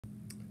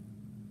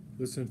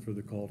Listen for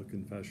the call to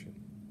confession.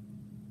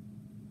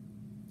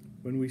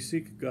 When we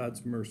seek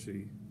God's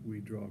mercy,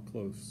 we draw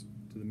close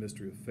to the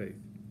mystery of faith,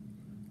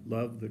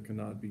 love that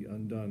cannot be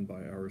undone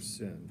by our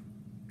sin.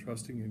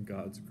 Trusting in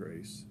God's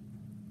grace,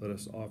 let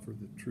us offer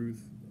the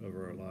truth of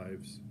our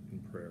lives in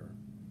prayer.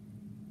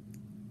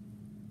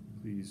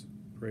 Please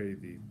pray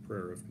the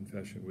prayer of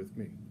confession with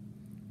me.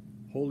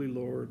 Holy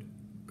Lord,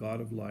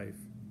 God of life,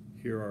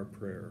 hear our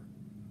prayer.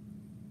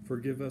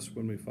 Forgive us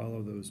when we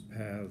follow those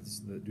paths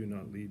that do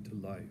not lead to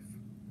life,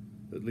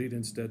 that lead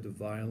instead to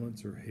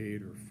violence or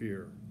hate or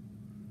fear,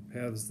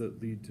 paths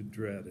that lead to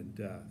dread and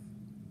death.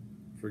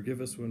 Forgive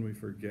us when we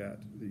forget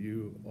that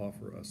you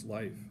offer us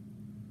life,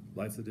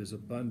 life that is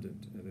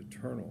abundant and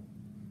eternal,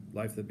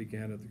 life that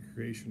began at the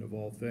creation of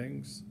all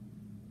things.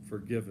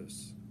 Forgive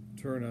us,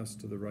 turn us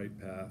to the right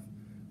path,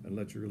 and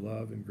let your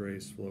love and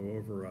grace flow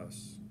over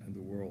us and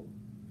the world.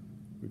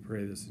 We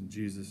pray this in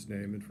Jesus'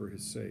 name and for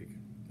his sake.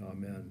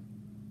 Amen.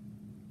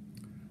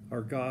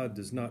 Our God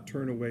does not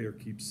turn away or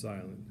keep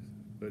silent,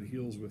 but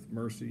heals with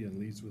mercy and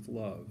leads with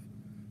love,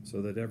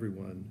 so that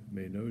everyone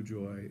may know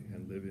joy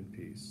and live in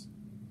peace.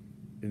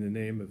 In the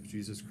name of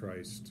Jesus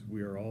Christ,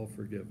 we are all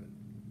forgiven.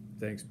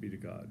 Thanks be to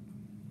God.